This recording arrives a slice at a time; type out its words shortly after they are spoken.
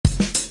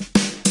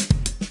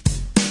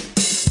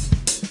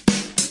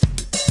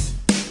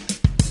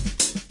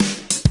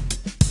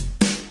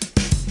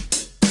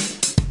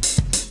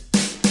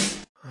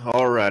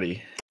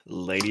Alrighty,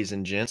 ladies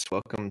and gents,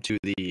 welcome to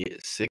the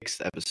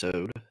sixth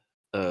episode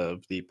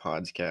of the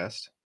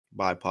podcast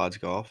by Pods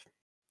Golf.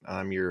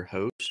 I'm your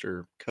host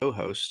or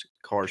co-host,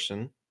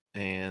 Carson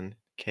and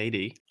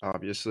KD.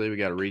 Obviously, we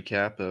got a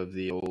recap of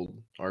the old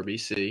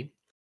RBC,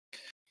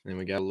 and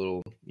we got a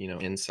little,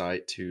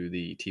 insight to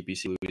the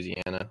TPC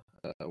Louisiana.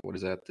 What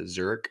is that? The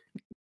Zurich.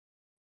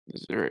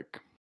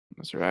 Zurich.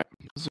 That's right.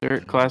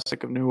 Zurich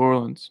Classic of New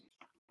Orleans.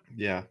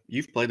 Yeah,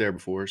 you've played there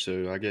before,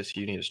 so I guess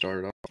you need to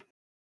start it off.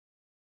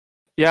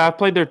 Yeah, I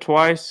played there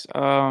twice.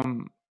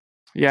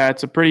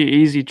 It's a pretty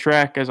easy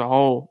track as a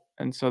whole,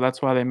 and so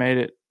that's why they made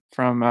it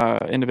from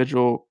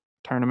individual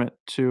tournament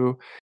to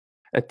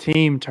a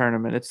team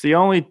tournament. It's the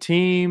only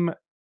team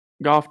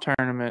golf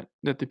tournament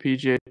that the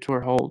PGA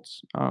Tour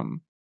holds, and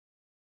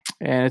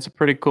it's a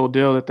pretty cool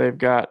deal that they've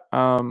got.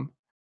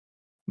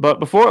 But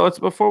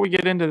before we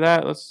get into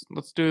that,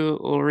 let's do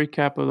a little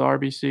recap of the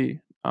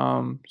RBC.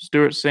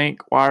 Stewart Cink,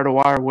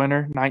 wire-to-wire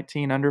winner,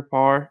 19 under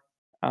par.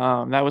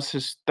 That was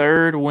his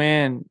third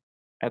win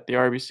at the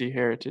RBC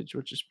Heritage,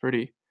 which is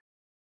pretty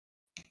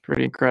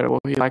incredible.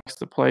 He likes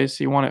the place.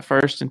 He won it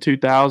first in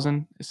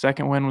 2000. His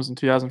second win was in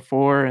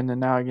 2004, and then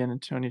now again in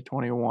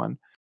 2021.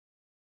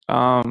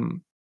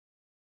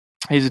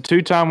 He's a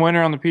two-time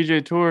winner on the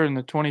PGA Tour in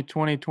the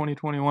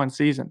 2020-2021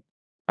 season.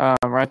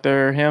 Right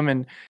there, him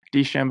and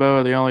DeChambeau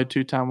are the only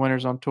two-time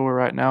winners on tour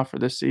right now for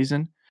this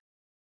season.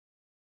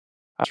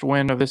 Last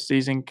win of this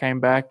season came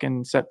back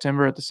in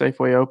September at the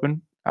Safeway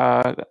Open.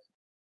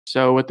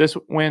 So with this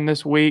win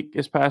this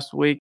past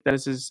week, that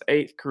is his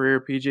 8th career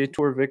PGA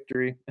Tour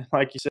victory. And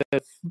like you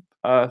said,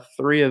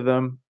 3 of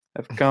them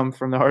have come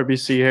from the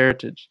RBC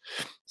Heritage.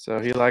 So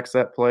he likes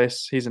that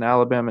place. He's an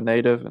Alabama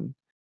native, and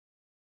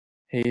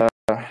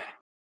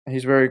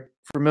he's very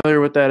familiar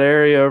with that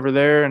area over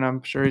there, and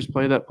I'm sure he's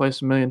played that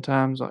place a million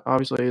times.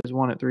 Obviously, he's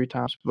won it 3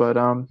 times. But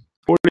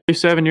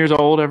 47 years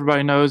old.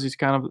 Everybody knows he's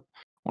kind of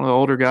one of the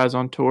older guys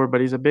on tour, but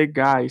he's a big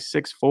guy. He's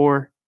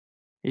 6'4".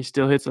 He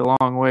still hits it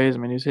long ways. I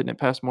mean, he's hitting it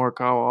past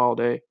Morikawa all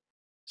day.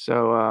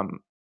 So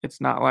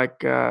it's not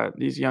like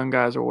these young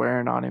guys are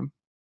wearing on him.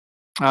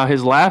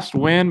 His last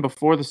win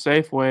before the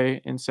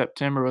Safeway in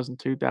September was in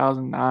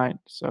 2009.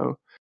 So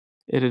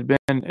it had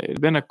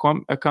been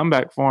a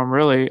comeback for him,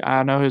 really.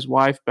 I know his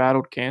wife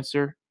battled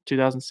cancer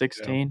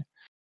 2016. Yeah.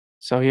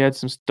 So he had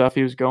some stuff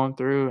he was going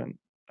through, and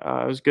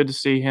it was good to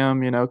see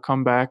him,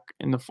 come back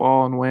in the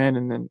fall and win,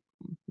 and then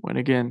win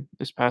again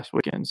this past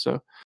weekend.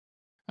 So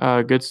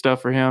good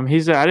stuff for him.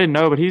 I didn't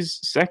know, but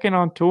he's second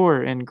on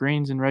tour in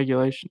greens and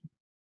regulation.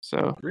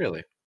 So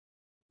really,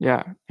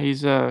 yeah,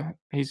 he's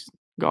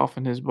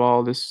golfing his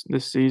ball this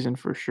season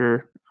for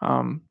sure.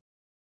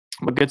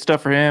 But good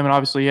stuff for him, and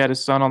obviously he had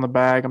his son on the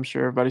bag. I'm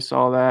sure everybody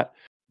saw that.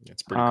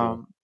 That's pretty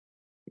cool.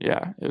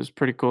 Yeah, it was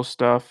pretty cool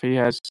stuff. He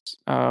has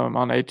on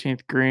the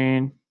 18th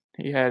green,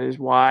 he had his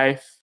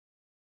wife,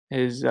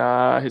 his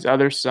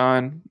other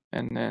son,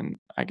 and then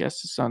I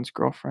guess his son's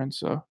girlfriend.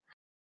 So,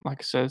 like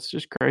I said, it's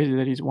just crazy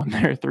that he's won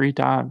there 3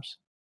 times.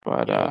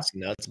 But what's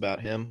nuts about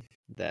him?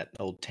 That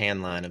old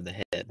tan line of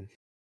the head.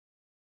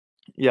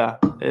 Yeah,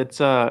 it's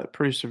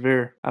pretty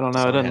severe. I don't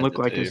know. It doesn't look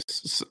like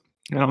his.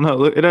 I don't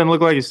know. It doesn't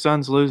look like his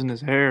son's losing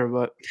his hair,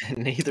 but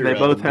neither.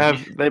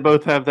 They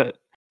both have that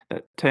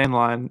tan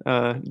line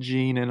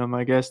gene in them.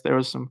 I guess there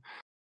was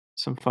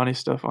some funny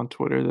stuff on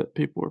Twitter that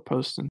people were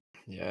posting.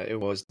 Yeah, it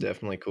was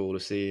definitely cool to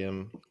see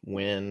him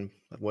win.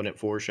 Wasn't it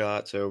 4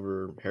 shots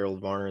over Harold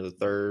Varner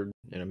III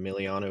and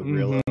Emiliano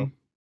Grillo? Mm-hmm.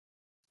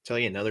 Tell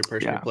you another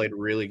person who played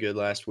really good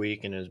last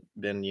week and has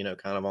been,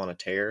 kind of on a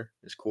tear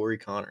is Corey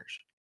Connors.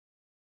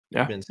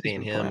 Yeah, I've been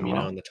seeing him,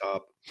 in the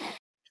top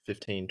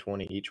 15,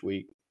 20 each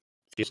week.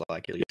 Feels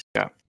like at least.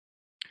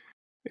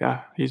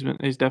 Yeah, he's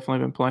definitely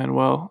been playing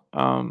well.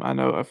 I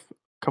know a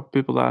couple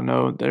people that I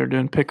know that are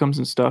doing pick'ems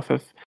and stuff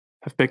have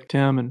picked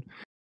him and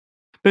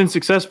been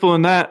successful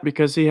in that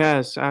because he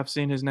has. I've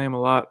seen his name a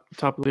lot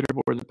top of the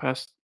leaderboard the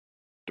past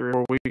 3 or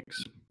 4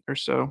 weeks or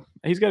so.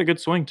 He's got a good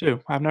swing too.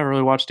 I've never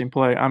really watched him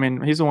play. I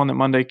mean, he's the one that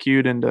Monday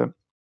queued into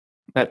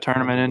that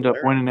tournament, ended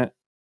up winning it.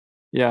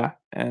 Yeah,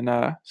 and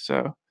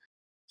so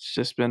it's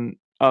just been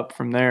up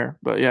from there.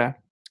 But yeah,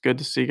 it's good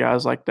to see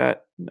guys like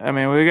that. I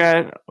mean,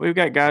 we've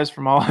got guys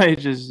from all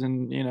ages,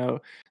 and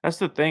that's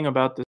the thing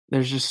about this.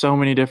 There's just so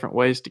many different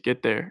ways to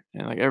get there,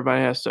 and like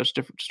everybody has such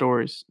different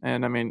stories.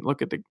 And I mean,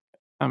 look at the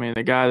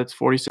guy that's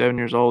 47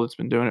 years old that's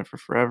been doing it for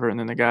forever, and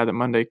then the guy that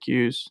Monday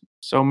cues.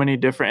 So many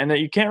different, and that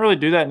you can't really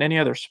do that in any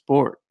other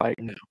sport. Like,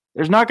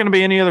 There's not going to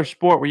be any other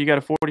sport where you got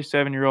a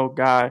 47-year-old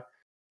guy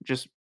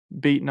just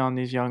beating on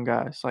these young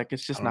guys. Like,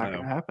 it's just not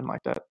going to happen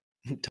like that.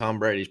 Tom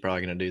Brady's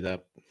probably going to do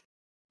that.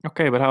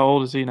 Okay, but how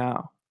old is he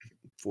now?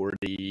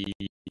 43,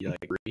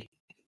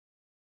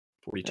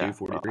 42,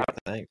 43, I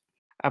think.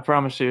 I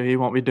promise you he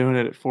won't be doing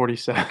it at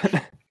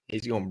 47.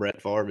 He's going to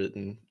Brett Favre it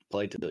and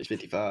play till he's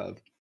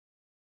 55.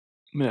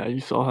 Yeah, you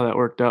saw how that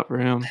worked out for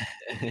him.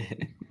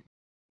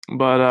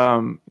 But,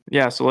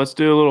 so let's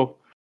do a little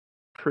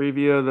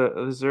preview of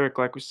the Zurich.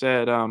 Like we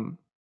said,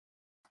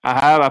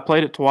 I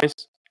played it twice.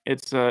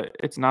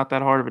 it's not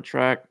that hard of a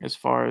track as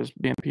far as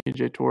being a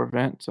PGA Tour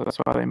event, so that's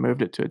why they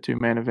moved it to a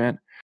two-man event.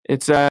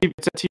 It's at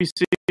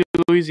TC,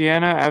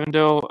 Louisiana,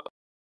 Avondale,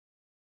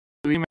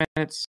 Louisiana.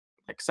 It's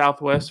like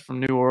southwest from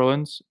New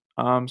Orleans,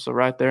 so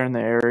right there in the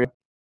area.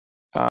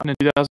 In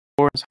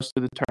 2004, it's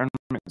hosted the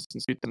tournament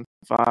since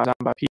 2005, designed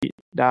by Pete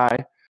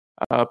Dye.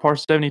 Par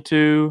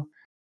 72,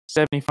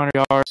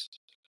 7,500 yards,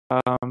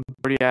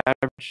 pretty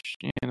average,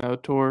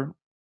 tour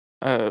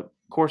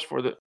course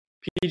for the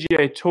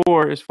PGA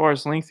Tour as far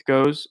as length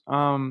goes.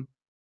 From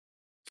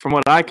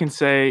what I can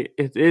say,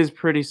 it is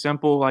pretty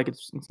simple. Like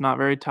it's not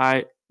very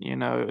tight.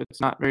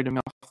 It's not very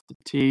demanding off the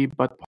tee,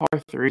 but par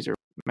threes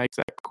makes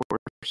that course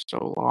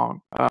so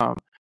long.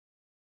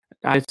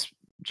 It's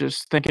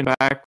just thinking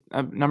back.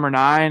 Number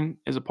 9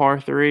 is a par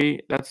 3.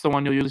 That's the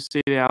one you'll usually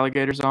see the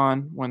alligators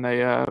on when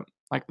they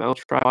like the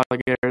ultra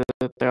alligator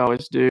that they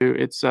always do.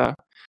 It's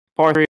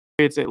par 3.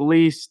 It's at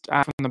least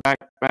from the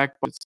back,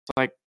 but it's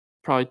like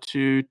probably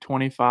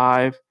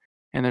 225,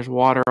 and there's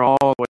water all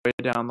the way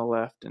down the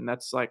left, and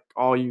that's like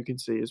all you can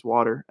see is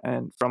water.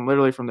 And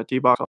literally from the tee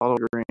box all the way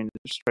to green,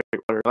 it's straight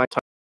water. Like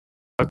tuck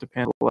the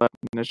pin left,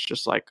 and it's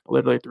just like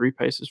literally 3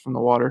 paces from the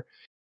water.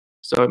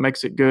 So it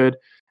makes it good.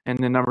 And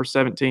then number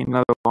 17,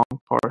 another long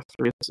par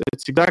 3.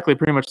 It's exactly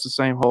pretty much the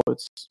same hole.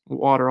 It's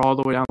water all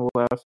the way down the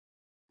left,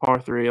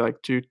 par 3,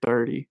 like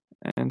 230.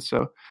 And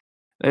so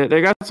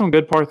they got some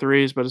good par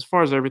 3s, but as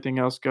far as everything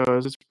else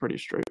goes, it's pretty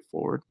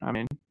straightforward. I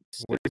mean,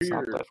 it's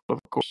not that, of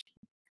course.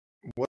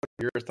 What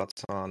are your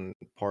thoughts on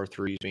par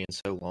 3s being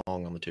so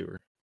long on the tour?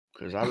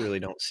 Because I really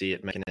don't see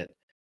it making it.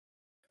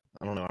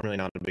 I don't know. I'm really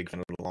not a big fan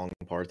of the long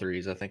par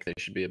 3s. I think they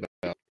should be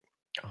about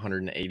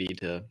 180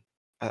 to.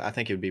 I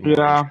think it would be more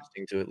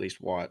interesting to at least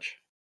watch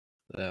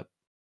that.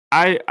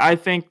 I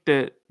think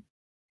that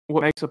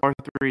what makes a par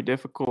 3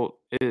 difficult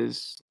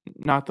is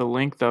not the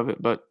length of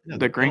it, but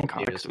the green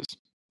complexes.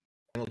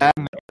 That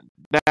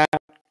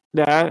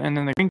and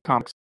then the green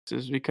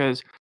complexes,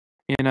 because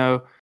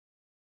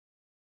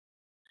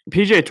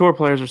PGA Tour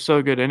players are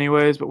so good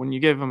anyways, but when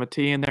you give them a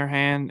tee in their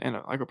hand and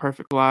like a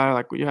perfect lie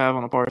like what you have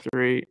on a par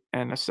 3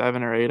 and a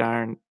 7 or 8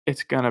 iron,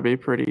 it's gonna be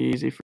pretty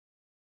easy for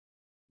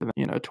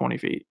 20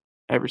 feet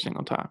every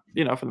single time,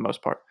 for the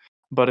most part.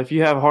 But if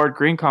you have hard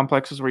green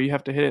complexes where you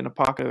have to hit it in a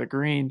pocket of the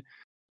green,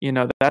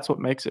 that's what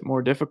makes it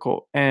more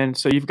difficult. And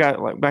so you've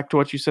got, like, back to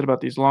what you said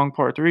about these long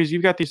par 3s,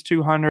 you've got these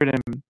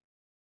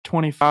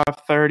 225,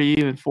 30,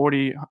 even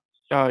 40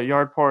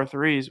 yard par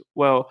 3s.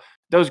 Well,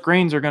 those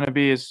greens are going to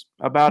be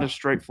about as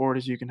straightforward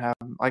as you can have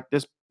them. Like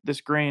this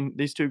green,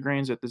 these 2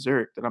 greens at the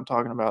Zurich that I'm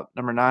talking about,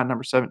 number 9,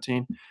 number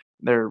 17,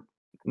 they're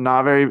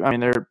not very,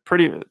 they're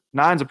pretty,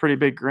 9's a pretty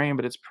big green,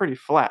 but it's pretty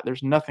flat.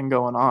 There's nothing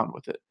going on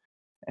with it.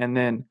 And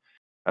then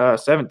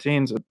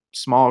 17's a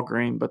small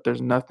green, but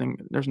there's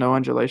no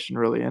undulation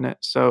really in it.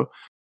 So,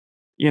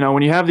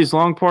 when you have these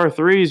long par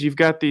 3s, you've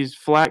got these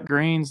flat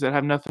greens that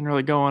have nothing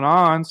really going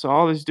on. So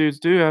all these dudes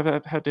do have to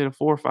hit a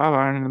 4 or 5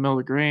 iron in the middle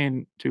of the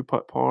green,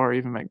 2-putt par,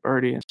 even make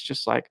birdie. And it's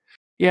just like,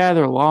 yeah,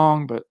 they're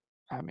long, but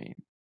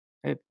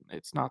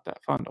it's not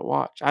that fun to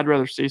watch. I'd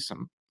rather see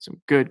some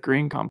good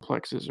green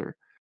complexes, or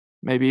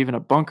maybe even a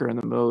bunker in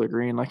the middle of the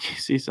green like you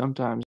see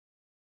sometimes.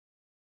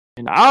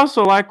 And I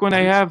also like when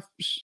they have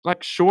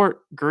like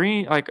short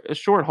green, like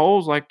short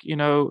holes, like,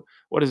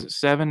 what is it,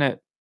 7 at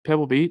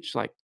Pebble Beach,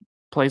 like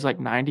plays like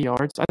 90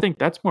 yards. I think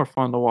that's more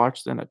fun to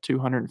watch than a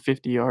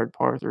 250-yard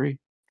par 3.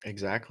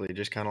 Exactly.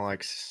 Just kind of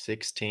like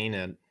 16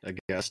 at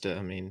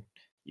Augusta.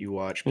 You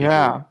watch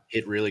people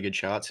hit really good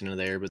shots into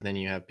there, but then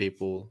you have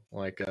people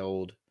like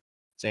old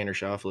Xander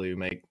Schauffele who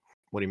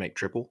make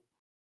triple.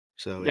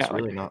 So it's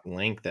really not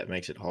length that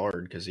makes it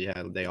hard, because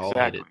they all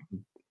hit it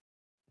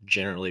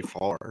generally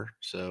far.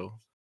 So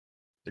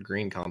the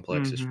green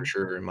complex is for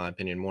sure, in my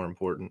opinion, more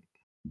important.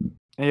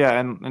 Yeah,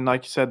 and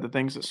like you said, the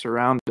things that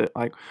surround it.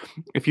 Like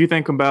if you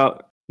think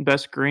about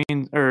best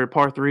green or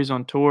par 3s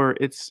on tour,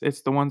 it's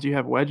the ones you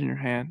have wedge in your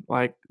hand,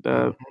 like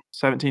the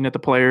 17 at the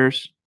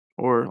Players,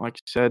 or like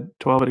you said,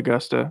 12 at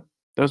Augusta.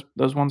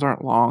 Those ones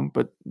aren't long,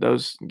 but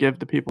those give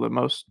the people the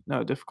most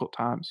difficult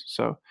times.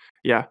 So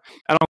yeah,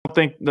 I don't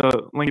think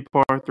the lengthy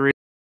par 3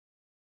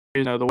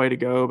 is the way to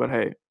go, but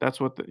hey, that's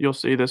what you'll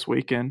see this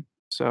weekend.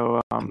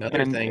 So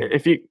another thing,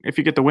 if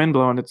you get the wind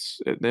blowing,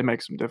 it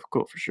makes them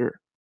difficult for sure.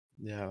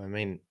 Yeah,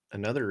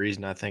 another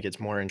reason I think it's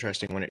more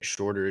interesting when it's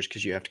shorter is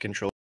because you have to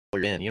control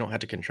your spin. You don't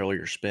have to control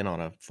your spin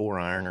on a 4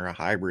 iron or a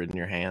hybrid in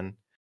your hand.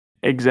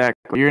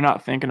 Exactly. You're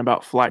not thinking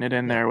about flattening it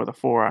in there with a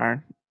 4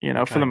 iron,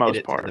 for the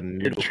most part.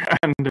 You're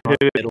trying to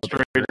hit it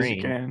straight as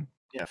you can.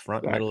 Yeah,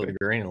 front middle of the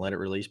green and let it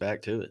release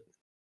back to it.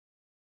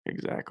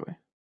 Exactly.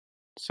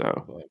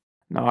 So,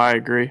 no, I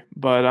agree.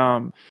 But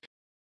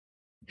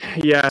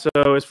yeah,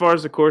 so as far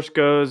as the course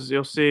goes,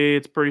 you'll see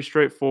it's pretty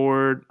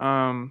straightforward.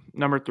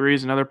 Number 3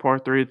 is another par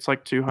 3. It's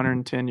like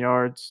 210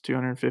 yards,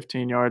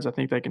 215 yards. I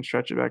think they can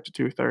stretch it back to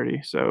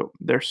 230. So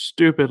they're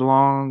stupid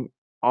long,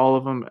 all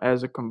of them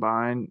as a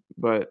combined,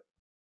 but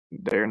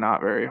they're not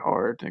very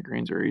hard. The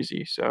greens are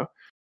easy. So,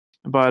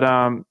 but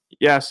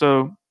yeah,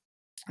 so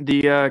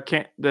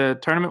The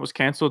tournament was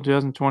canceled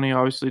in 2020,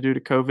 obviously due to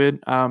COVID.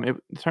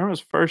 The tournament was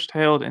first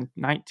held in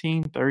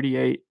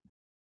 1938.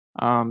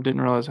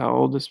 Didn't realize how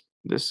old this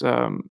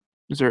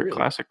Zurich Really?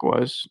 Classic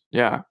was.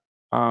 Yeah.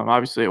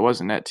 Obviously it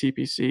wasn't at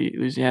TPC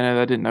Louisiana.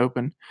 That didn't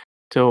open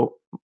till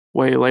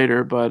way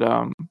later. But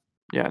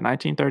yeah,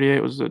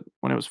 1938 was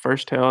when it was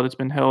first held. It's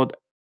been held.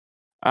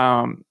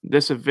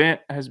 This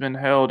event has been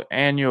held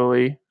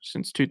annually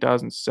since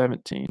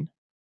 2017.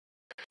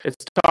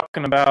 It's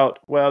talking about,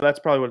 well, that's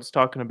probably what it's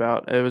talking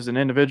about. It was an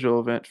individual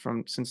event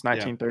since Yeah.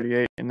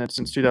 1938, and then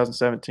since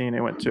 2017,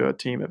 it went to a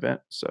team event.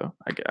 So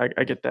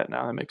I get that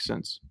now. That makes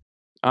sense.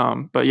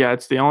 But yeah,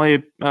 it's the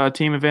only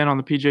team event on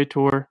the PGA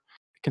Tour.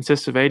 It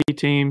consists of 80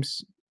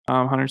 teams,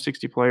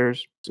 160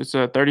 players. It's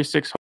a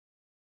 36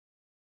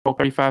 hole,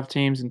 35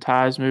 teams, and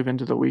ties move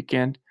into the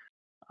weekend.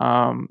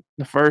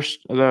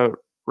 The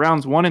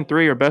rounds 1 and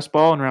 3 are best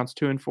ball, and rounds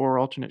 2 and 4 are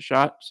alternate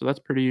shot. So that's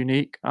pretty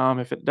unique.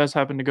 If it does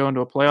happen to go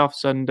into a playoff,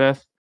 sudden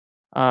death,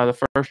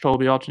 the first hole will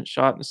be alternate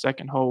shot, and the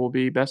second hole will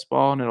be best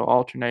ball, and it'll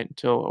alternate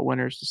until a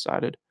winner is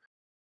decided.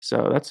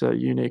 So that's a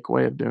unique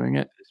way of doing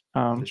it.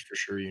 That is for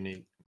sure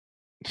unique.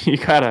 You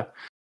gotta.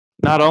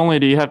 Not only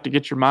do you have to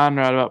get your mind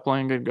right about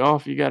playing good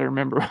golf, you got to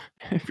remember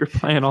if you're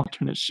playing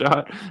alternate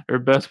shot or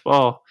best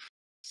ball.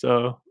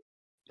 So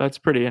that's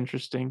pretty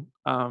interesting.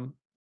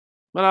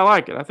 But I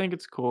like it. I think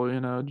it's cool,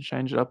 to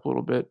change it up a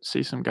little bit,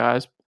 see some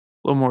guys, a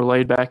little more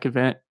laid back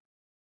event,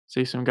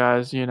 see some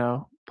guys,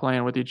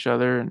 playing with each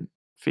other and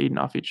feeding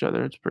off each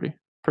other. It's pretty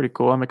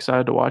cool. I'm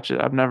excited to watch it.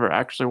 I've never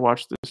actually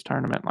watched this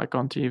tournament like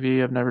on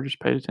TV. I've never just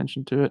paid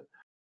attention to it.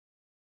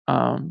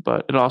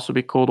 But it'll also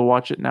be cool to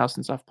watch it now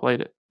since I've played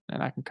it,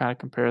 and I can kind of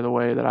compare the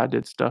way that I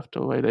did stuff to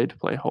the way they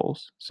play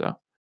holes. So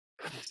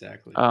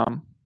Exactly.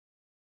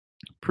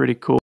 pretty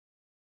cool.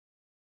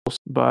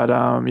 But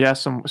yeah,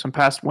 some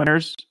past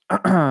winners.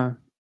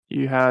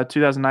 You had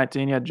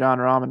 2019. You had Jon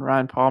Rahm and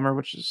Ryan Palmer,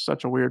 which is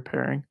such a weird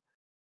pairing,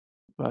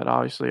 but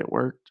obviously it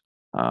worked.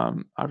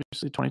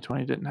 Obviously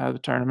 2020 didn't have the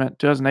tournament.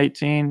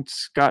 2018,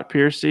 Scott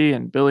Piercy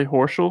and Billy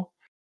Horschel.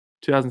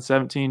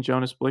 2017,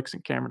 Jonas Blix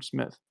and Cameron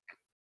Smith.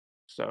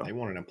 So They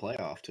won in a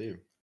playoff too.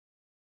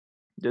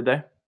 Did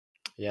they?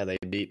 Yeah, they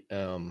beat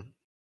who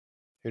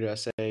did I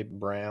say?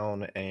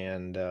 Brown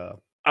and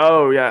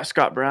Oh yeah,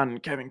 Scott Brown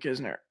and Kevin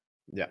Kisner.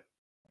 yeah.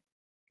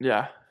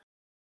 Yeah.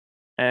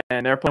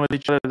 And they're playing with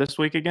each other this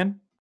week again?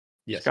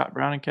 Yes. Scott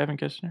Brown and Kevin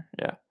Kisner?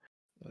 Yeah.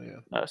 Oh,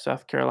 yeah.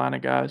 South Carolina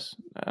guys.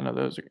 I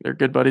know they're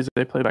good buddies.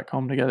 They play back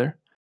home together.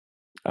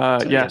 So,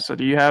 yeah. So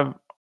do you have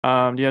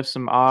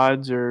some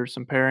odds or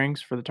some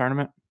pairings for the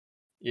tournament?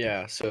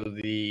 Yeah. So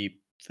the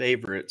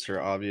favorites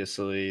are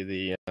obviously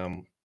the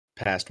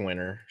past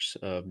winners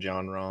of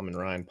Jon Rahm and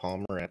Ryan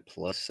Palmer at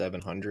plus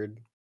 700.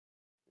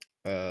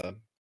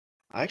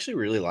 I actually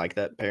really like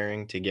that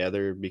pairing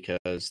together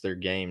because their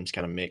games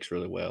kind of mix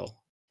really well.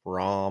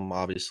 Rahm,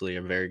 obviously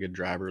a very good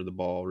driver of the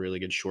ball, really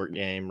good short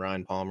game.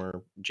 Ryan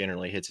Palmer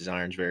generally hits his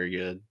irons very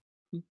good.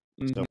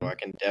 So I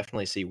can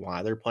definitely see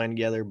why they're playing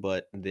together,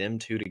 but them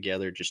two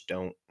together just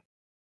don't,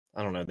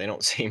 I don't know, they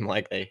don't seem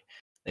like they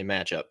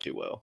match up too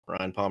well.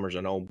 Ryan Palmer's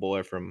an old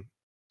boy from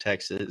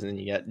Texas, and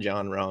you got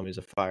Jon Rahm, who's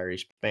a fiery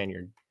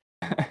Spaniard.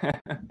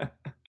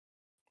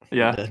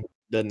 Yeah.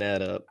 Doesn't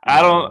add up.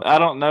 I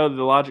don't know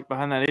the logic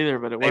behind that either,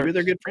 but it works. Maybe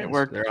they're good It friends.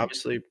 worked. They're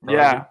obviously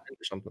Yeah. good friends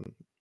or something.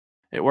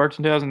 It worked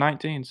in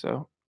 2019,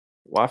 so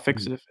why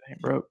fix it if it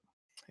ain't broke?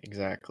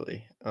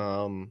 Exactly.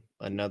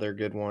 Another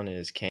good one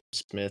is Cam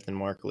Smith and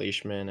Mark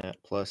Leishman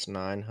at plus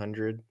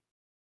 900.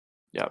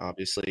 Yeah.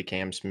 Obviously,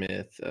 Cam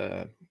Smith,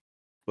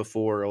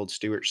 before old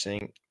Stuart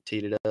Sink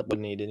teed it up,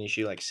 didn't he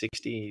shoot like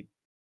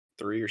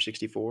 63 or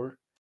 64?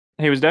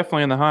 He was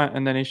definitely in the hunt,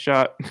 and then he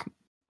shot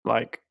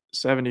like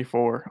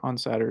 74 on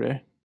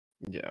Saturday.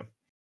 Yeah,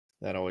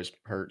 that always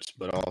hurts.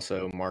 But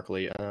also, Mark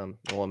Lee.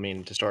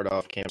 To start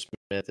off, Cam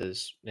Smith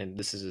and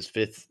this is his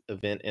 5th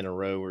event in a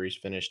row where he's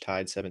finished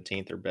tied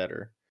 17th or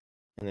better.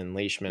 And then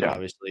Leishman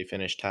obviously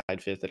finished tied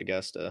 5th at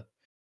Augusta.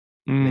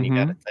 And then you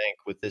got to think,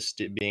 with this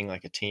being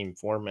like a team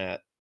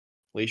format,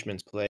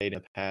 Leishman's played in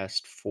the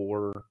past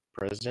 4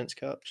 President's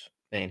Cups,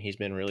 and he's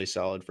been really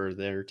solid for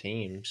their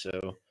team.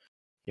 So,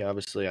 yeah,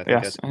 obviously, I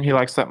think yes, and he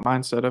likes that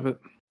mindset of it.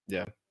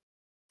 Yeah,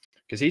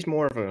 because he's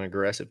more of an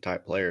aggressive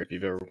type player. If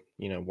you've ever,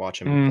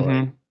 watch him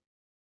play,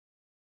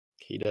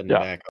 he doesn't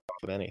back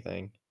off of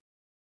anything.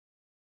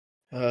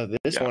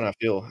 This one,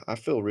 I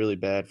feel really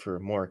bad for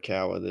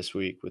Morikawa this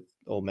week with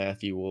old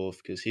Matthew Wolff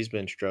because he's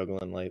been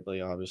struggling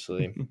lately.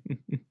 Obviously,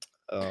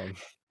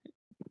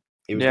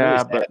 it was really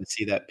sad to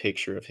see that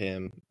picture of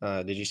him.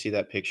 Did you see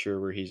that picture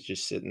where he's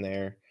just sitting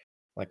there,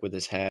 like with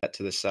his hat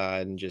to the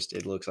side, and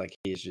it looks like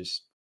he's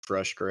just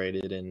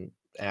frustrated and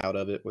out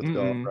of it with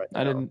golf right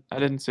now? I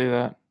didn't see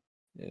that.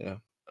 Yeah.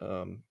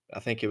 I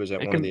think it was at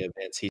one of the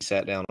events. He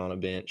sat down on a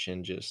bench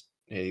and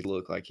he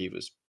looked like he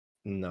was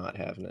not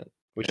having it,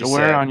 which It'll is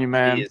wear sad. on you,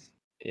 man.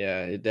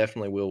 Yeah, it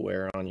definitely will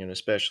wear on you, and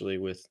especially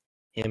with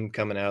him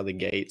coming out of the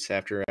gates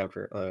after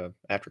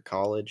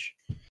college.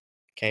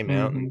 Came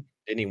out and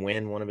didn't he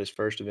win one of his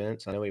first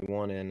events? I know he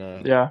won in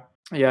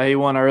Yeah, he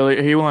won early.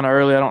 I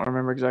don't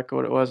remember exactly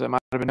what it was. It might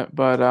have been it,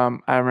 but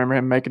I remember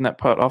him making that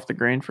putt off the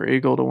green for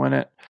Eagle to win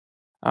it.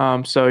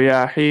 So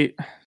yeah,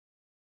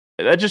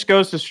 that just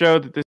goes to show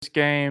that this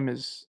game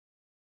is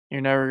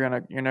you're never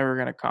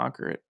gonna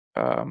conquer it.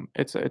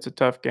 It's a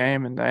tough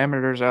game, and the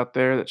amateurs out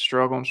there that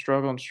struggle and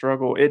struggle and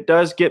struggle. It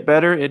does get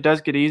better. It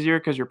does get easier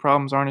because your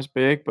problems aren't as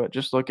big. But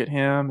just look at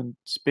him and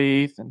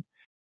Spieth and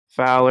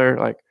Fowler.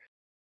 Like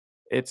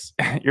it's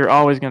you're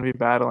always gonna be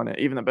battling it,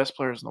 even the best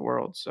players in the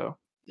world. So,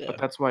 but Yeah.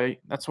 that's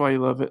why you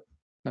love it.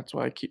 That's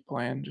why I keep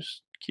playing.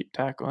 Just keep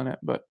tackling it.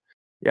 But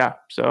yeah,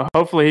 so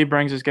hopefully he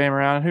brings his game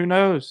around. Who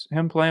knows?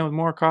 Him playing with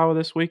Morikawa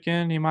this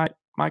weekend, he might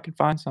can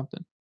find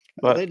something.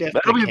 Oh, they But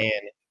that'll definitely be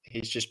can.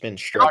 He's just been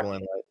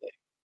struggling lately.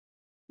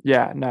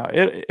 yeah, no,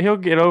 he'll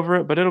get over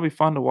it, but it'll be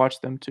fun to watch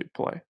them two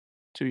play.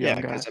 Two Yeah,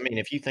 young because guys. I mean,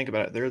 if you think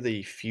about it, they're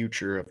the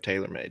future of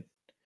TaylorMade.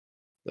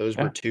 Those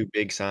were Yeah. two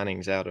big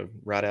signings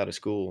right out of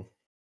school,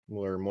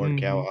 where Mhm.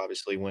 Morikawa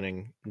obviously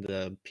winning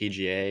the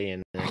PGA,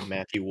 and then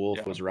Matthew Wolff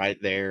Yeah. was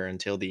right there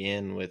until the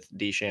end with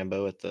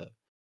DeChambeau at the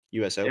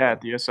US Yeah, at Open.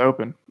 the US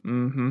Open.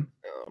 Mhm.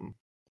 Um,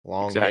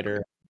 Long Exactly.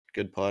 hitter,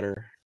 good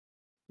putter,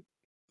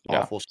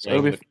 Yeah. awful So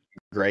it'll swing, be but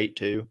great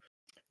too.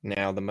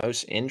 Now, the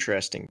most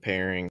interesting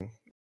pairing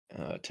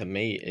to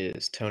me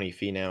is Tony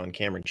Finau and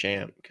Cameron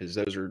Champ, because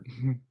those are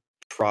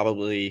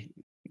probably,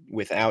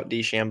 without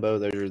DeChambeau,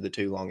 those are the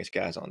two longest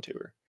guys on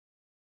tour.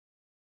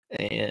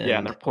 yeah,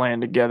 and they're And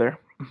playing together.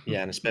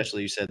 yeah, and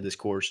especially you said this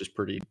course is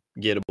pretty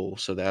gettable,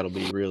 so that'll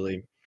be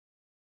really,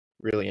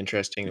 really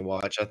interesting to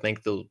watch. I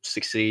think they'll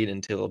succeed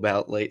until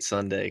about late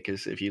Sunday,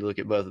 because if you look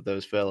at both of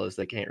those fellas,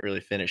 they can't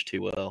really finish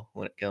too well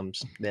when it comes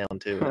down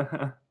to it.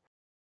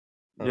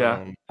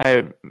 Yeah. Um,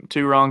 Hey,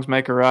 two wrongs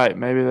make a right.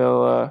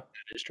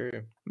 it's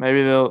true.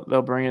 Maybe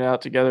they'll bring it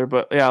out together.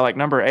 But yeah, like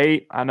number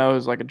 8, I know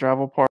is like a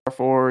travel par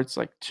 4. It's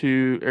like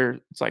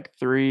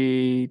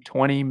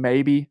 320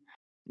 maybe.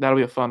 That'll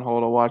be a fun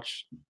hole to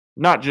watch.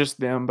 Not just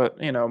them, but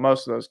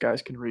most of those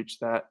guys can reach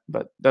that.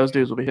 But those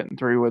dudes will be hitting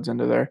 3 woods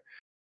into there.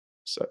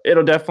 So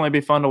it'll definitely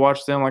be fun to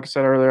watch them. Like I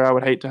said earlier, I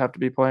would hate to have to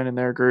be playing in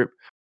their group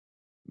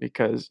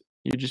because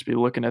you'd just be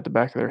looking at the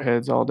back of their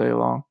heads all day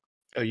long.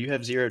 Oh, you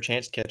have zero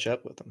chance to catch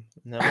up with him.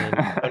 I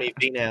mean, Tony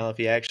Finau, if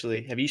he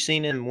actually, have you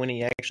seen him when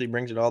he actually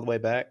brings it all the way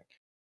back?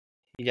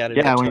 He got it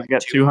Yeah, up when to he's like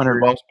got 200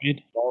 200 ball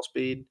speed. ball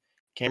speed.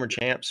 Cameron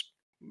Champ's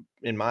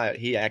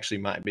he actually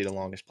might be the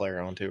longest player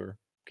on tour.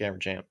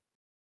 Cameron Champ.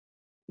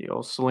 The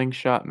old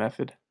slingshot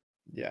method.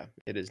 Yeah,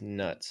 it is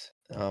nuts.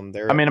 I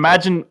They're mean,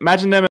 at plus.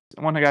 imagine them.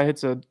 One guy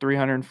hits a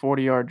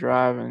 340-yard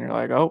drive, and you're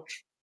like, oh,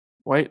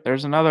 wait,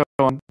 there's another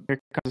one.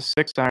 Here comes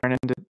a 6-iron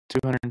into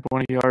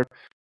 220 yards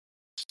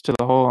to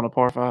the hole on a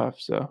par 5.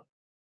 So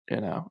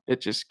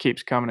it just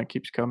keeps coming and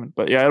keeps coming.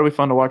 But yeah, it'll be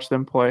fun to watch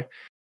them play.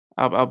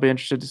 I'll be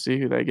interested to see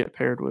who they get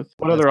paired with.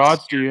 What That's other a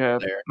odds do scary you one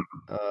have?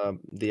 there.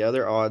 The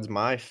other odds,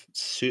 my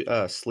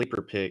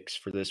sleeper picks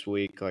for this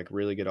week, like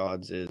really good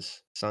odds,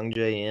 is Sung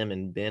J M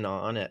and Ben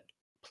On at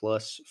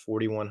plus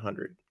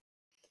 4,100.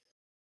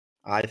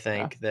 I Yeah,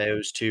 think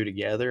those two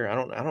together, I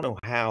don't know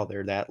how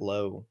they're that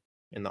low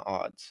in the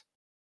odds,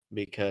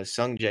 because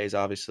Sung Jae's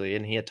obviously,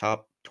 isn't he a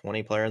top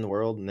 20 player in the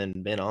world? And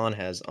then Ben On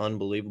has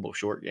unbelievable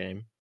short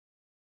game.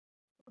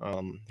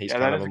 He's yeah,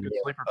 kind that of is a a good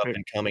more sleeper up pick.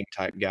 and coming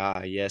type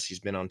guy. Yes, he's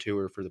been on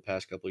tour for the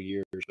past couple of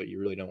years, but you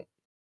really don't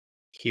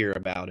hear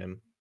about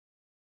him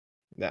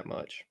that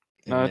much.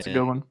 No, And that's a then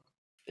good one.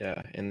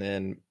 yeah, and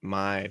then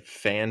my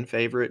fan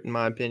favorite, in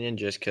my opinion,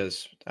 just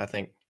because I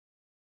think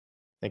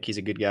he's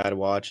a good guy to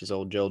watch, is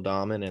old Joe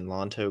Dahman and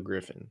Lonto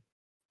Griffin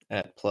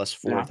at plus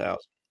Yeah, 4,000.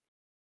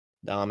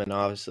 Dahman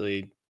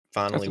obviously that's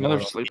finally another won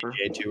on the sleeper.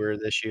 PGA Tour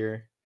this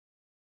year,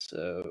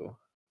 so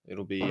Hmm.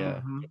 it'll be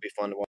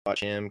fun to watch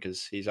him,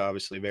 because he's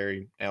obviously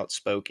very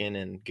outspoken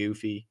and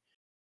goofy.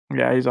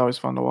 Yeah, he's always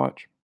fun to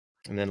watch.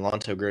 And then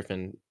Lonto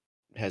Griffin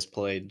has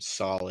played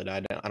solid. I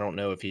don't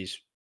know if he's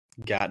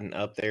gotten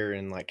up there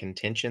in like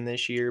contention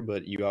this year,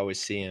 but you always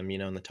see him,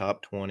 in the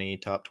top 20,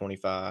 top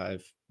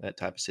 25, that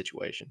type of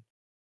situation.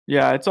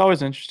 Yeah, it's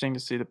always interesting to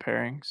see the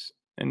pairings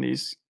in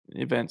these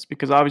events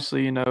because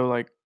obviously,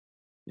 like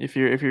if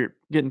you're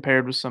getting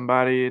paired with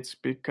somebody, it's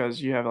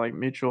because you have like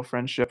mutual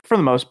friendship for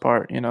the most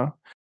part,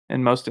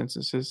 in most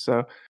instances.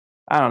 So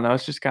I don't know.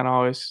 It's just kind of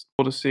always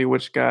cool to see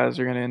which guys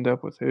are going to end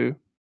up with who.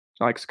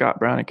 Like Scott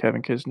Brown and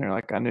Kevin Kisner,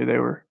 like I knew they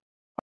were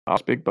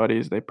always big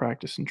buddies. They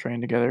practice and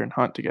train together and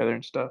hunt together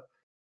and stuff.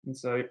 And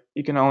so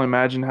you can only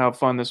imagine how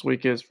fun this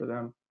week is for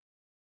them.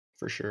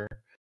 For sure.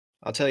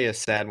 I'll tell you a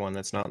sad one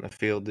that's not in the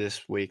field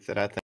this week that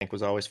I think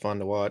was always fun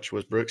to watch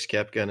was Brooks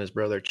Koepka and his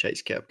brother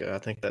Chase Koepka. I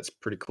think that's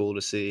pretty cool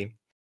to see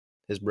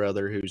his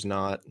brother, who's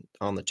not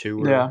on the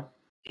tour. Yeah,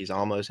 He's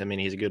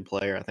a good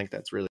player. I think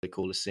that's really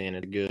cool to see, and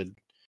it's a good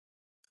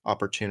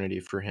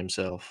opportunity for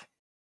himself.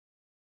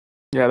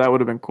 yeah, that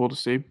would have been cool to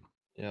see.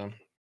 Yeah.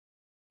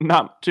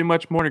 Not too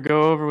much more to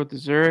go over with the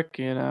Zurich,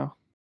 It'll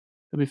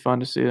be fun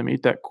to see them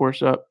eat that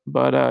course up.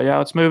 But yeah,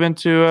 let's move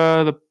into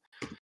the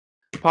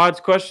Pod's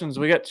questions.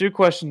 We got 2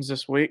 questions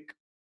this week.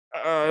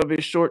 It'll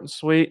be short and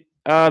sweet.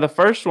 The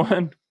first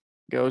one,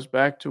 goes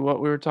back to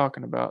what we were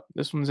talking about.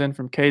 This one's in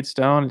from Cade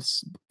Stone.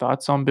 It's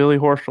thoughts on Billy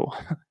Horschel.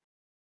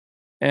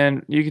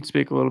 And you can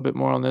speak a little bit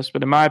more on this,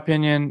 but in my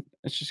opinion,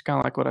 it's just kind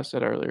of like what I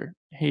said earlier.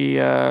 He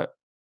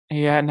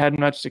hadn't had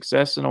much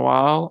success in a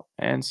while,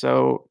 and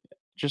so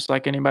just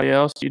like anybody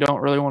else, you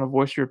don't really want to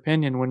voice your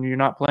opinion when you're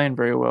not playing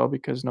very well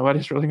because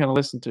nobody's really going to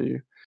listen to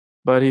you.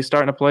 But he's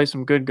starting to play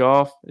some good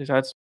golf. He's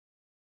had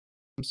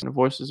some to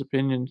voice his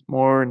opinion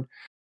more, and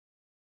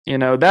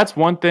that's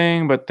one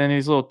thing. But then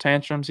these little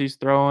tantrums he's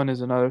throwing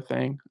is another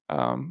thing.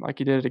 Like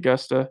he did at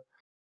Augusta.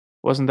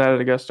 Wasn't that at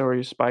Augusta where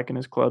he's spiking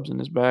his clubs in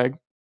his bag?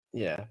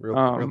 Yeah, real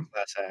Um,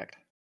 class act.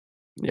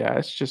 yeah,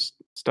 it's just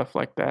stuff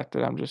like that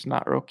that I'm just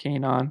not real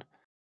keen on.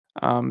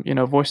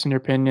 Voicing your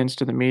opinions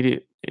to the media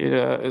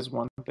is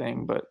one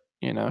thing, but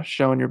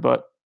showing your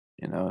butt,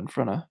 in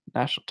front of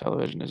national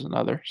television is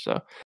another.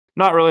 So,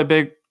 not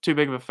really too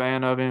big of a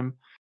fan of him,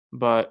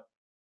 but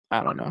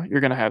I don't know. You're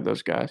gonna have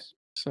those guys,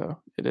 so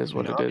it is I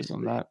mean, what it is on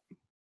obviously, that.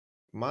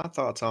 my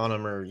thoughts on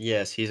him are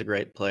yes, he's a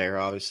great player.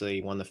 Obviously,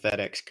 he won the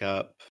FedEx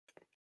Cup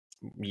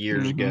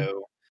years Hmm.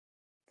 ago.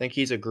 I think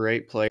he's a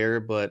great player,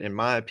 but in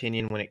my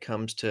opinion, when it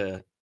comes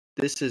to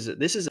this is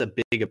a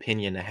big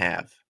opinion to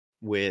have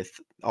with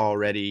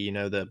already,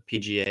 the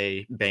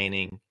PGA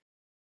banning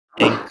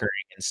anchoring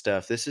and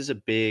stuff. This is a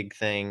big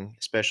thing,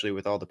 especially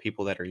with all the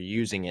people that are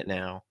using it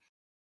now.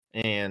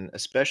 And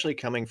especially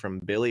coming from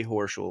Billy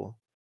Horschel,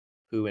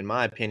 who in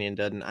my opinion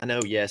doesn't I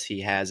know yes,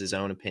 he has his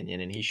own opinion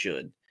and he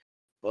should.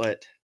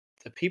 But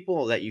the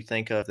people that you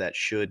think of that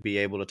should be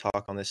able to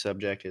talk on this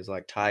subject is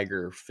like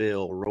Tiger,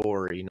 Phil,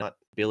 Rory, not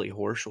Billy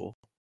Horschel.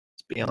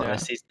 Let's be Yeah,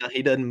 honest,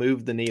 he doesn't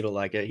move the needle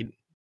like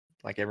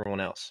everyone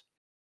else.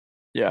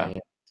 yeah,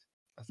 And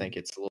I think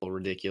it's a little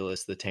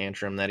ridiculous the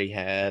tantrum that he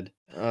had.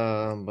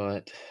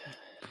 But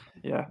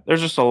yeah.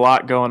 There's just a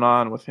lot going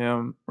on with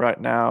him right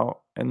now,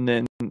 and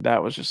then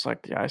that was just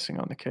like the icing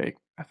on the cake.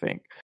 I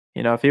think.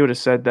 If he would have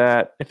said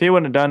that, if he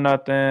wouldn't have done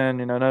nothing,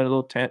 no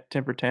little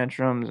temper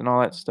tantrums and all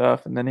that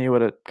stuff, and then he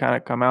would have kind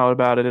of come out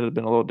about it, it'd have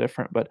been a little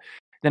different. But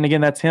then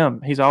again, that's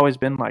him. He's always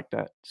been like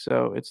that,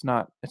 so it's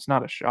not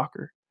a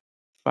shocker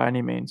by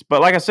any means.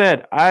 But like I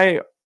said,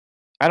 I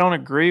don't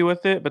agree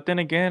with it, but then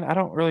again, I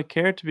don't really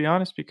care to be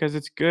honest because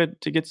it's good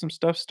to get some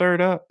stuff stirred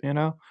up.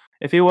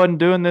 If he wasn't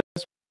doing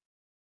this,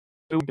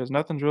 because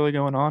nothing's really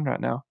going on right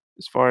now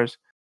as far as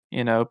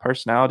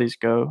personalities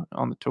go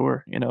on the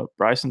tour.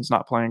 Bryson's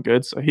not playing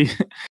good, so he's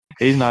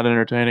not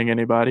entertaining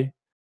anybody.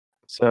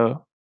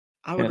 So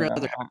I you would rather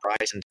know, have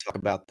Bryson talk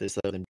about this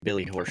though than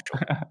Billy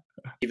Horschel.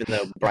 Even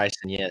though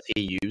Bryson, yes,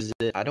 he used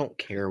it. I don't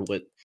care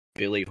what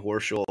Billy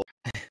Horschel.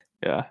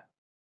 yeah,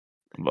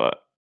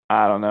 but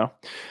I don't know.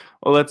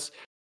 Well,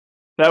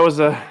 that was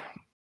a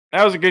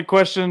that was a good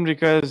question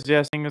because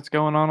yeah, seeing what's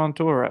going on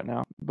tour right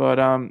now. But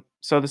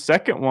so the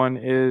second one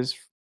is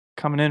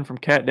coming in from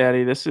Cat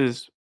Daddy. This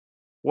is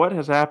what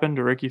has happened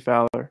to Ricky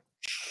Fowler,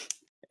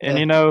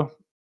 and Uh,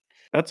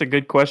 that's a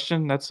good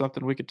question. That's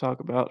something we could talk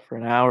about for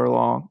an hour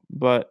long.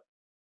 But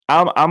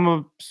I'm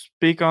gonna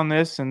speak on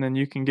this, and then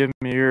you can give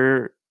me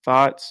your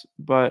thoughts.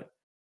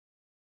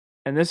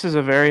 And this is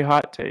a very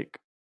hot take,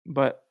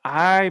 but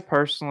I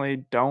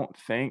personally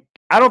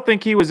I don't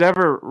think he was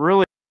ever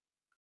really.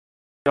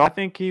 I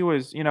think he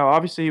was,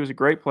 obviously he was a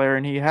great player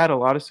and he had a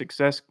lot of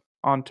success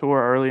on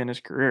tour early in his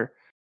career.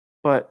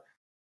 But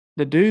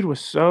the dude was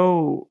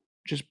so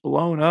just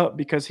blown up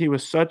because he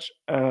was such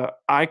a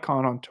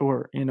icon on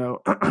tour,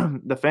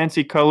 the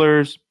fancy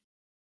colors,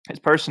 his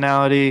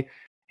personality,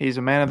 he's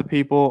a man of the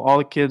people, all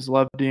the kids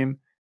loved him,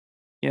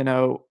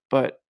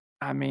 but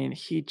I mean,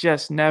 he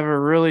just never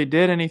really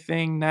did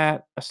anything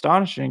that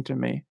astonishing to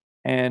me.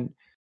 And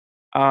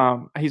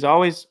he's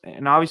always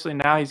and obviously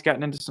now he's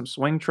gotten into some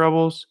swing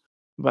troubles,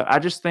 but I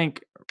just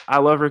think I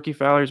love Ricky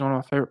Fowler. He's one of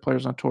my favorite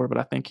players on tour, but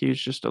I think he's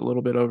just a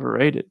little bit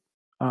overrated,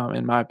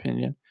 in my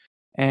opinion.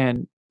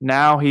 And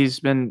now he's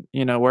been,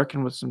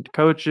 working with some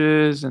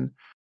coaches and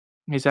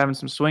he's having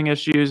some swing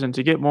issues. And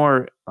to get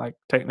more like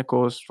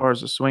technical as far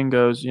as the swing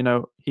goes,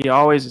 he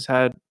always has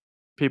had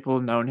people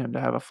known him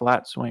to have a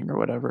flat swing or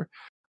whatever.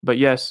 But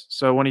yes,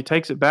 so when he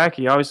takes it back,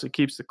 he obviously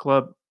keeps the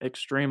club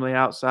extremely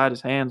outside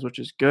his hands, which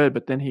is good.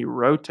 But then he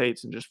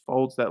rotates and just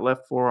folds that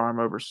left forearm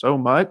over so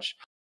much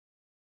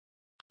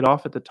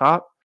off at the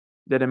top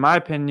that, in my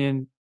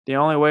opinion, the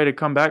only way to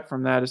come back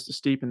from that is to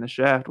steepen the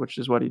shaft, which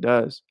is what he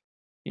does.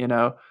 You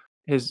know,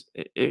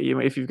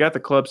 if you've got the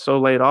club so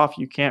laid off,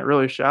 you can't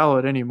really shallow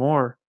it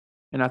anymore.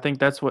 And I think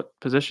that's what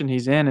position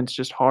he's in. It's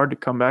just hard to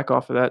come back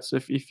off of that. So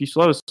if you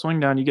slow his swing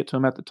down, you get to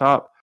him at the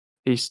top,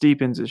 he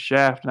steepens his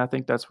shaft. And I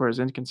think that's where his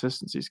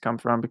inconsistencies come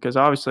from because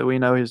obviously we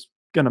know he's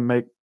going to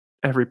make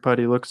every putt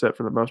he looks at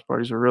for the most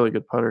part. He's a really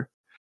good putter,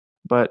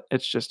 but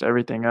it's just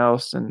everything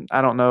else. And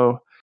I don't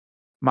know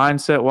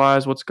mindset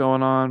wise what's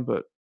going on,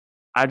 but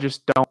I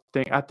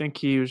think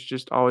he was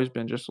just always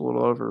been just a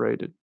little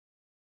overrated.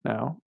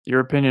 Now, your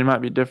opinion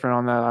might be different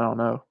on that, I don't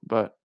know,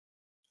 but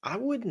I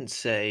wouldn't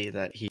say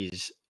that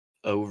he's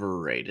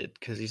overrated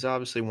because he's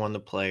obviously one of the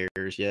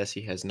players. Yes,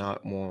 he has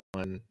not won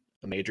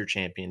a major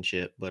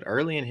championship, but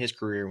early in his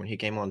career when he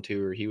came on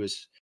tour, he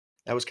was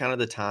that was kind of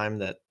the time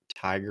that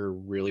Tiger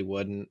really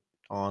wasn't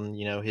on,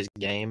 his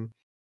game.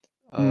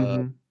 Uh,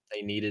 Mhm.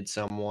 they needed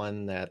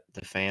someone that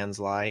the fans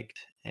liked,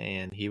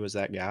 and he was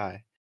that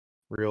guy.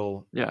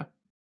 Real, Yeah.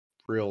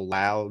 real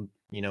loud.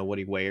 What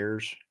he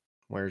wears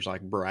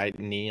like bright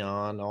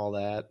neon, all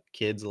that.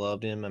 Kids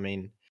loved him. I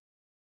mean,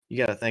 you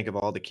got to think of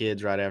all the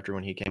kids right after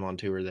when he came on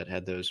tour that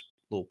had those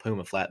little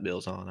Puma flat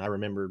bills on. I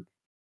remember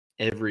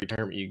every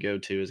tournament you go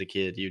to as a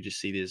kid, you just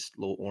see these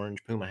little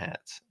orange Puma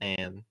hats,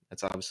 and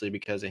that's obviously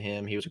because of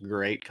him. He was a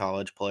great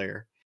college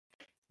player,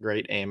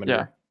 great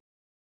amateur.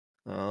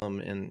 Yeah.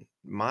 In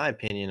my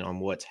opinion on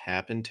what's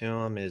happened to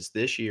him is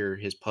this year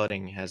his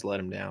putting has let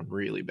him down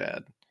really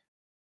bad.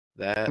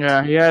 That,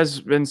 Yeah, he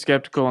has been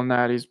skeptical on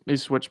that.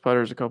 He's switched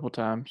putters a couple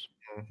times.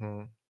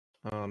 hmm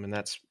and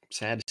that's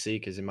sad to see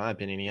because in my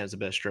opinion he has the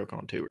best stroke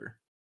on tour.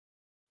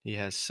 He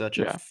has such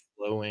a Yeah.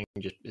 flowing,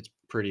 just it's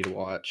pretty to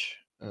watch.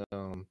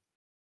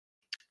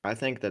 I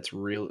think that's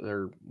real,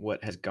 or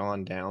what has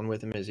gone down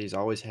with him is he's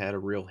always had a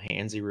real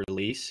handsy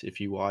release. If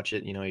you watch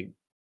it,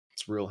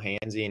 it's real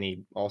handsy, and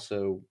he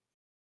also,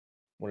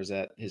 what is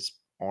that? His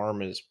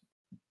arm is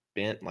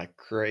bent like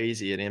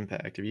crazy at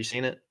impact. Have you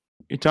seen it?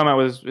 You talking about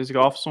with his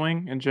golf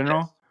swing in Yes.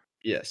 general?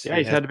 Yes, Yeah, he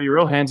he's has. had to be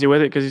real handsy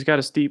with it because he's got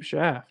a steep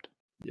shaft.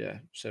 Yeah,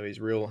 so he's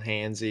real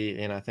handsy,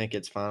 and I think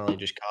it's finally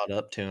just caught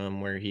up to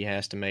him where he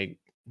has to make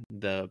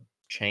the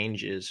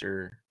changes,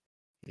 or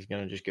he's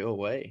gonna just go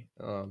away.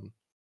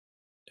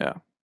 Yeah.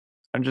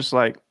 I'm just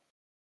like,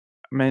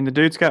 man, the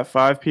dude's got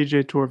 5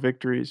 PGA Tour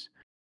victories.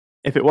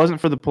 If it wasn't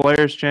for the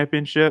Players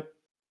Championship,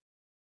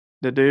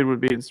 the dude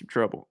would be in some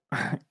trouble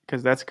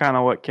because that's kind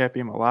of what kept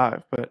him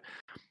alive. But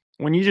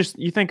when you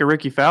think of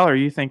Ricky Fowler,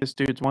 you think this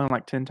dude's won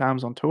like 10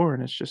 times on tour,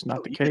 and it's just No,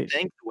 not the you would case.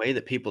 think the way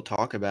that people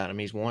talk about him,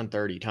 he's won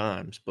 30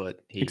 times,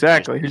 but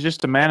Exactly. He's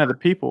just a man of the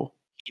people.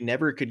 he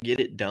never could get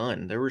it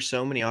done. There were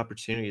so many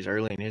opportunities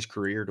early in his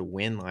career to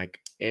win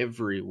like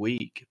every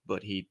week,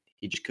 but he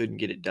just couldn't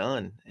get it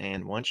done.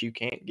 And once you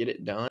can't get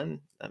it done,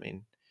 I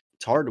mean,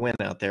 it's hard to win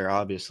out there,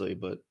 obviously,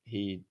 but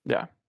he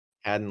Yeah.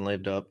 hadn't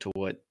lived up to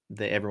what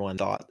everyone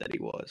thought that he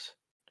was.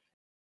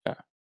 Yeah.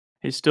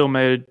 He's still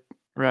made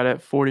right at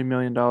 $40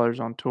 million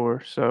on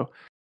tour. So,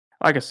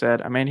 like I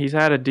said, I mean, he's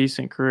had a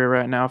decent career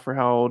right now for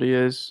how old he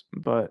is,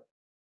 but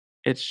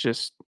it's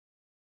just,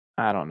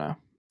 I don't know.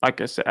 Like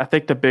I said, I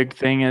think the big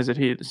thing is that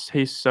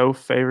he's so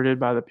favorited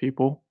by the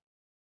people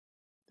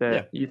Yeah.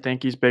 that you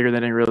think he's bigger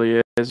than he really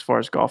is as far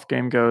as golf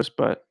game goes.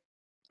 But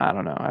I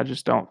don't know. I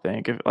just don't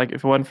think if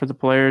it wasn't for the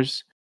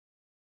Players,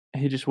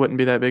 he just wouldn't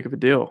be that big of a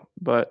deal.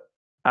 But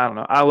I don't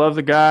know. I love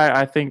the guy.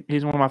 I think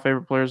he's one of my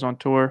favorite players on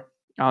tour.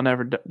 I'll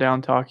never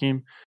down talk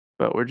him,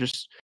 but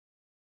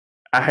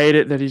I hate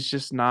it that he's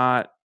just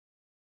not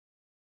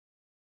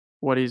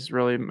what he's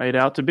really made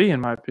out to be,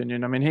 in my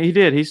opinion. I mean, he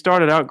did. He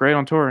started out great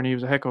on tour, and he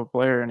was a heck of a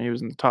player, and he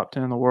was in the top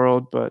 10 in the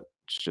world, but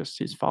it's just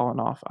he's fallen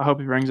off. I hope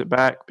he brings it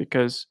back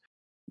because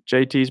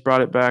JT's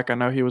brought it back. I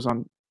know he was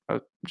on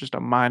just a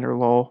minor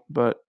lull,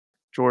 but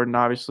Jordan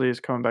obviously is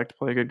coming back to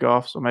play good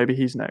golf, so maybe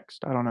he's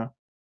next. I don't know.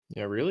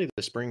 Yeah, really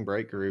the spring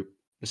break group,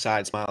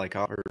 besides Smiley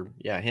Kaufman,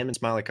 yeah, him and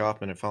Smiley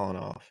Kaufman have fallen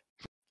off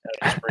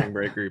out of the spring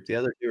break group. The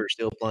other two are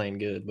still playing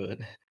good, but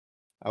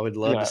I would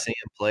love to Yeah, see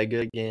him play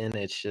good again.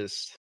 It's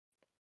just,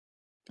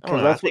 I don't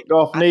because know. that's what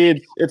golf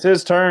needs. It's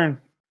his turn.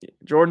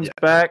 Jordan's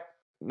Yeah, back.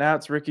 Now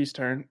it's Ricky's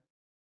turn.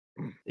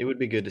 it would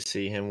be good to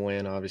see him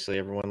win. Obviously,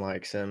 everyone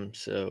likes him,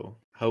 so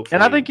And I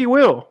hopefully, think he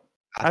will.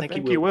 I I think he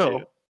think he will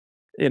too.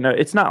 will.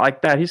 It's not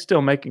like that. He's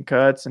still making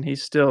cuts and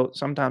he's still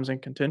sometimes in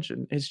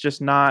contention. It's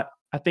just not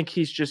I think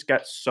he's just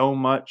got so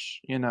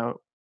much,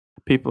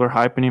 people are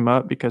hyping him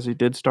up because he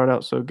did start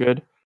out so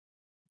good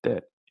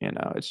that,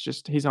 it's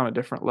just he's on a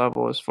different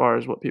level as far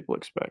as what people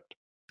expect.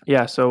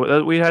 Yeah,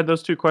 so we had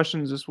those 2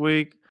 questions this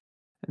week,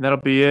 and that'll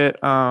be it.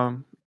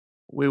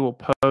 We will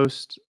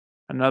post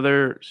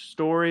another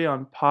story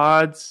on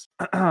pods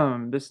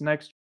this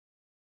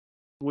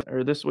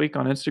week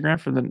on Instagram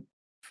for the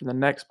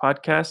next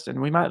podcast,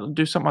 and we might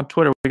do something on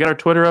Twitter. We got our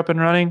Twitter up and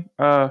running.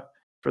 For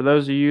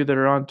those of you that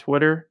are on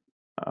Twitter,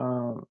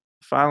 uh,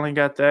 finally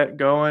got that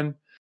going.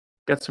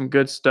 Got some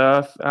good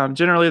stuff.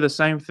 Generally the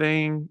same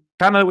thing,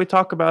 kind of that we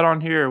talk about on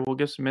here. We'll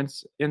give some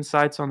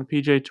insights on the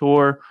PJ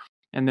Tour,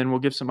 and then we'll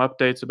give some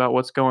updates about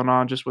what's going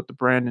on just with the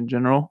brand in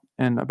general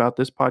and about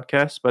this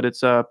podcast. But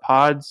it's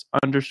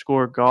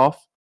pods_golf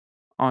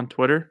on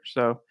Twitter.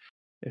 So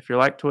if you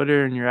like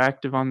Twitter and you're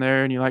active on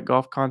there and you like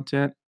golf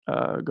content,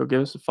 go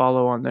give us a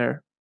follow on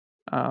there.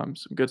 Some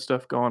good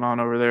stuff going on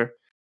over there.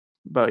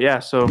 But yeah,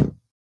 so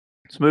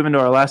let's move into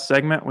our last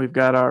segment. We've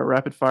got our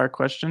rapid fire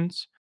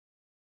questions.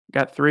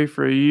 Got 3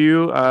 for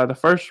you. The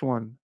first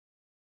one: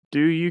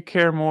 do you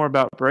care more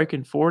about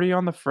breaking 40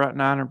 on the front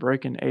nine or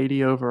breaking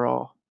 80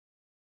 overall?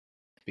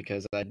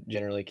 Because I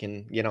generally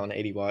can get on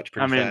 80 watch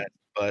I pretty mean, fast.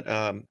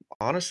 But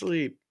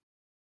honestly,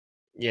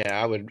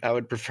 yeah, I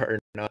would prefer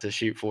not to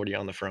shoot 40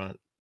 on the front.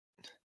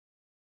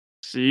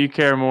 so you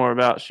care more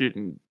about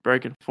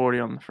breaking 40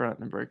 on the front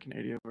than breaking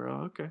 80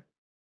 overall. Okay.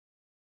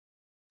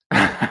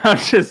 I'm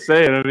just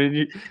saying. I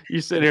mean, you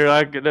sit here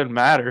like it doesn't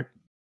matter.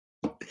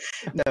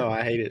 No,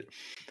 I hate it.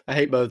 I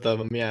hate both of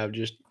them. Yeah,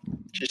 just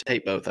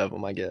hate both of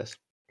them, I guess.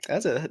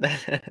 That's a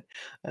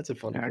that's a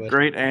funny Yeah, question.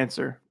 great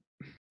answer.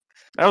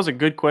 That was a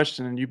good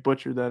question, and you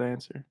butchered that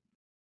answer.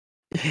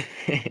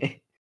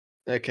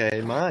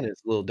 Okay, mine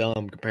is a little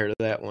dumb compared to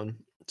that one.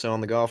 So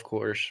on the golf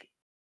course,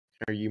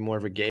 are you more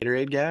of a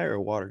Gatorade guy or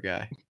a water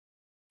guy?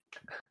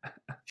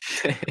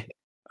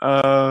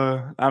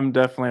 I'm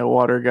definitely a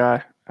water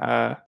guy.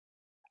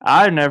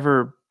 I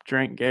never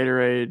drank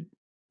Gatorade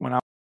when I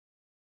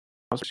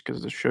was just because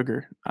of the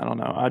sugar. I don't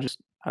know.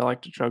 I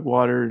like to chug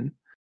water and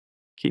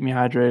keep me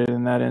hydrated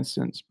in that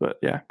instance. But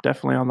yeah,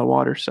 definitely on the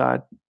water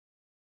side.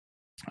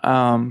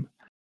 Um,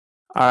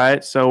 all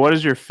right. So, what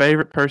is your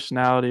favorite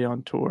personality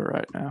on tour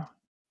right now?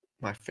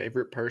 My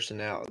favorite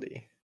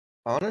personality.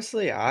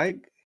 Honestly, I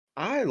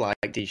like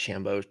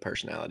DeChambeau's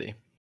personality.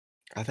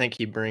 I think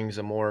he brings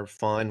a more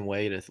fun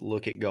way to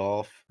look at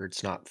golf. Or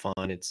it's not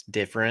fun, it's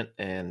different,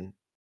 and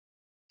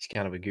he's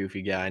kind of a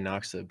goofy guy,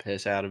 knocks the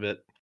piss out of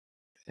it.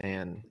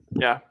 And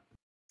Yeah.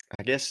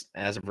 I guess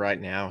as of right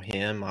now,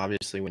 him,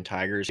 obviously when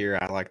Tiger's here,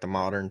 I like the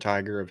modern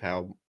Tiger of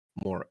how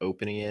more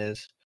open he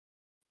is.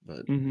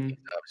 But Hmm. he's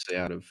obviously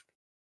out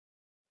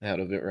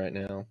of it right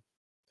now.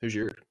 Who's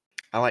your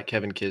I like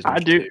Kevin I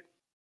Kisner's do. too.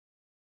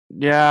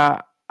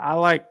 Yeah, I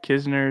like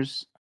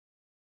Kisner's.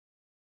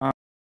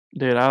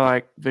 Dude, I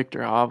like Victor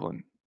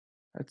Hovland.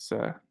 That's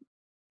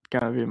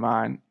gonna be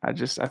mine. I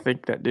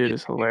think that dude He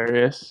is is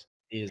hilarious.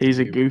 he is a He's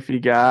a goof. goofy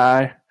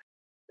guy,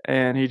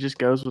 and he just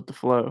goes with the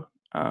flow.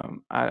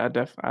 I'd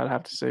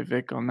have to say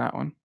Vic on that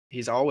one.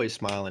 He's always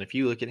smiling. If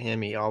you look at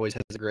him, he always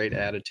has a great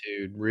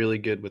attitude, really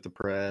good with the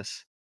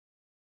press.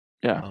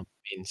 Yeah. I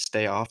mean,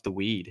 stay off the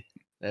weed.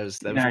 That was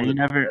Yeah, one of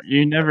the best.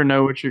 you never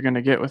know what you're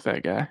gonna get with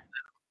that guy.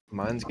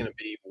 Mine's gonna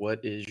be,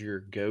 what is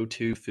your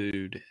go-to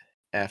food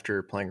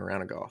after playing a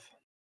round of golf?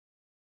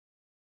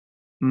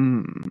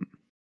 Mm.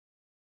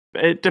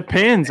 It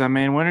depends. I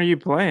mean, when are you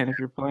playing? If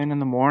you're playing in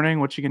the morning,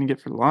 what you gonna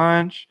get for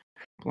lunch?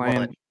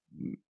 Lunch.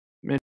 Playing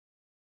mid.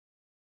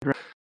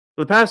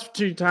 The past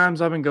 2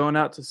 times I've been going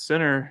out to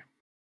center,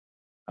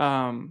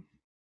 um,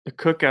 the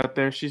cook out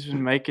there, she's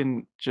been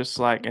making just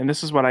like, and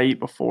this is what I eat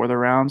before the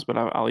rounds, but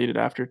I'll eat it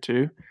after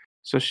too.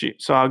 So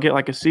I'll get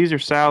like a Caesar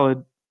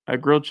salad, a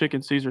grilled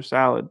chicken Caesar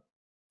salad,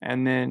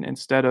 and then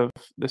instead of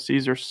the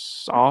Caesar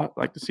sauce,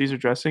 like the Caesar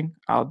dressing,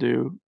 I'll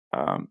do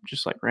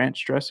just like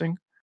ranch dressing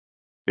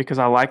because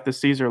I like the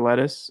Caesar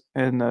lettuce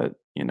and the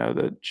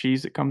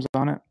cheese that comes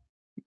on it.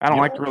 I don't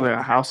You like don't really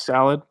a house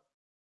salad,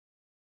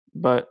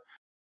 but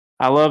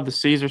I love the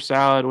Caesar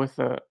salad with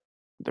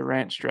the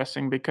ranch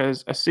dressing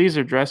because a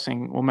Caesar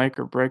dressing will make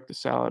or break the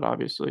salad,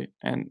 obviously.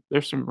 And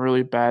there's some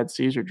really bad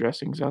Caesar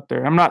dressings out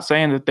there. I'm not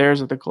saying that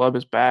theirs at the club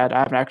is bad.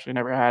 I've actually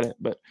never had it,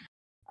 but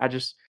I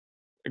just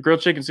a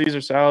grilled chicken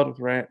Caesar salad with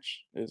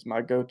ranch is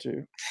my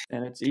go-to.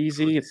 And it's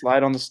easy, it's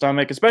light on the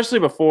stomach, especially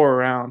before a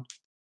round.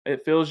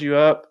 It fills you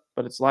up,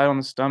 but it's light on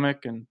the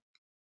stomach and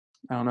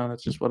I don't know,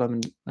 that's what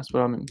I'm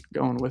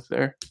going with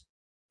there.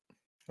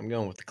 I'm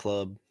going with the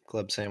club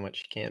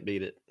sandwich. You can't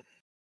beat it.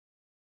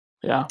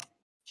 Yeah,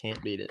 Can't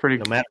beat it. pretty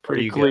No matter where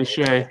pretty you go,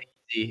 cliche.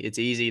 it's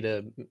easy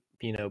to,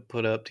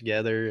 put up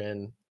together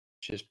and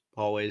just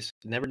always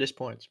never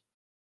disappoints.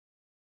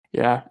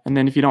 Yeah, and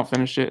then if you don't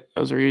finish it,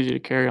 those are easy to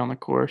carry on the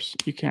course.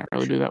 You can't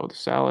really do that with a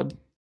salad.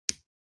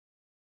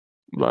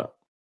 No. But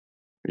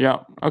yeah,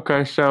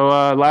 okay. So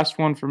last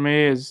one for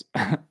me is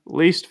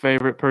least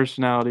favorite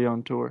personality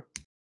on tour.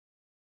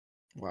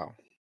 Wow.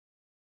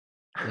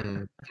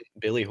 Mm,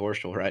 Billy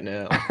Horschel right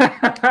now.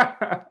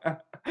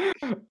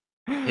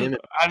 Him and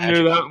I knew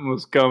Patrick. that one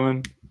was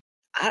coming.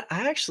 I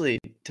actually,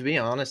 to be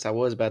honest, I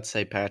was about to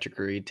say Patrick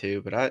Reed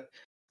too, but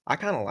I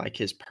kind of like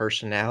his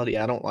personality.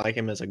 I don't like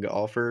him as a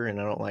golfer, and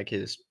I don't like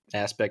his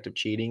aspect of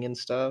cheating and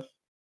stuff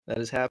that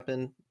has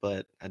happened.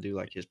 But I do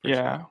like his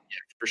personality. Yeah.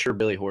 Yeah, for sure,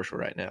 Billy Horschel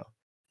right now.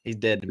 He's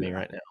dead to me Yeah.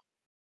 right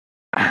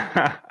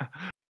now.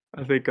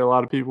 I think a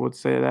lot of people would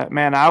say that.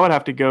 Man, I would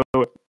have to go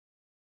with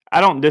I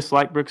don't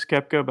dislike Brooks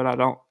Koepka, but I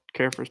don't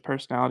care for his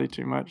personality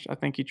too much. I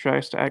think he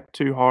tries to act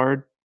too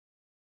hard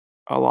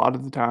a lot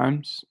of the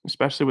times,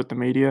 especially with the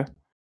media.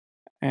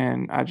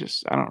 And I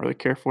don't really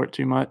care for it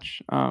too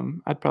much.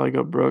 I'd probably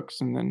go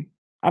Brooks, and then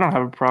I don't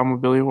have a problem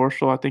with Billy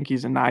Horschel. I think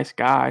he's a nice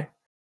guy.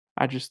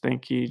 I just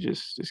think he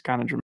just is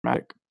kind of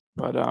dramatic.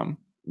 But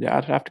yeah,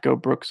 I'd have to go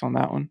Brooks on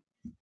that one.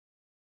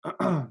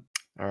 All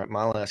right,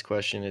 my last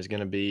question is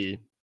going to be: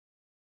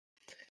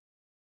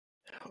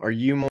 are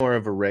you more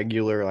of a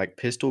regular like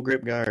pistol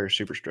grip guy or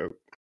super stroke?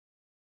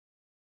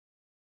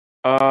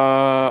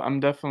 I'm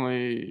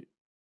definitely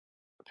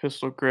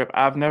pistol grip.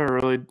 I've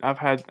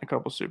had a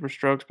couple super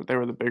strokes, but they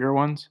were the bigger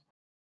ones.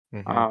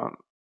 Hmm. Um,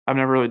 I've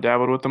never really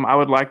dabbled with them. I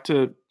would like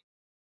to,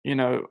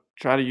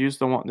 try to use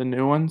the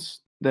new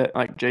ones that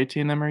like JT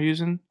and them are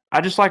using.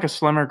 I just like a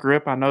slimmer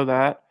grip. I know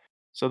that.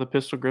 So the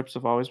pistol grips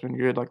have always been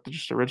good, like the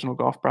just original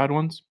Golf Pride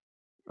ones.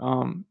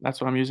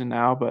 That's what I'm using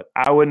now, but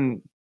I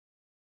wouldn't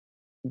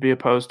be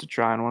opposed to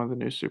trying one of the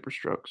new Super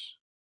Strokes.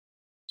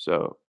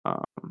 So,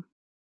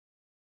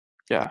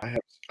 yeah, I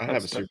have I have a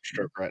that's super me.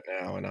 stroke right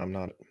now, and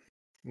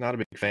Not a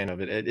big fan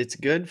of it. It's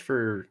good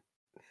for,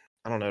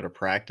 I don't know, to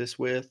practice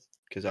with,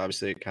 because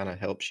obviously it kind of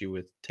helps you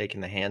with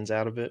taking the hands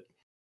out of it.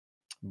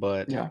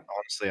 But Yeah.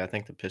 honestly, I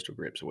think the pistol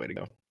grip's the way to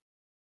go.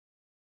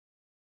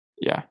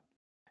 Yeah.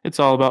 It's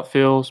all about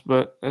feels,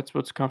 but that's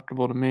what's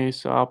comfortable to me,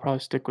 so I'll probably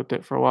stick with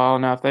it for a while.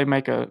 Now, if they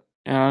make and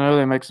I know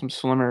they make some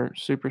slimmer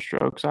Super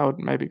Strokes, I would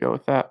maybe go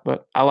with that,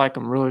 but I like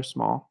them really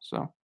small,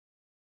 so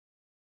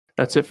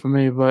that's it for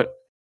me. But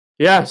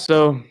yeah,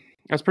 so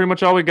that's pretty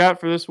much all we got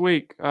for this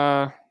week.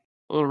 A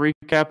little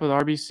recap of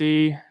the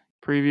RBC,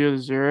 preview of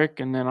the Zurich,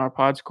 and then our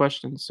pods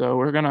questions. So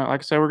we're gonna, like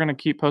I said, we're gonna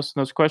keep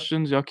posting those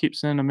questions. Y'all keep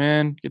sending them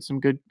in. Get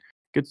some good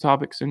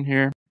topics in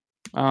here.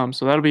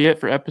 So that'll be it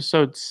for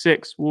episode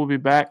 6. We'll be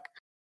back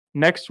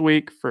next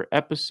week for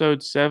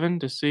episode 7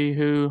 to see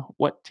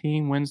what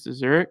team wins the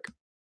Zurich.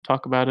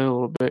 Talk about it a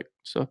little bit.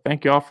 So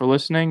thank you all for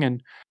listening,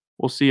 and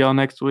we'll see y'all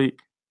next week.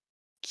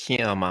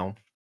 Come on.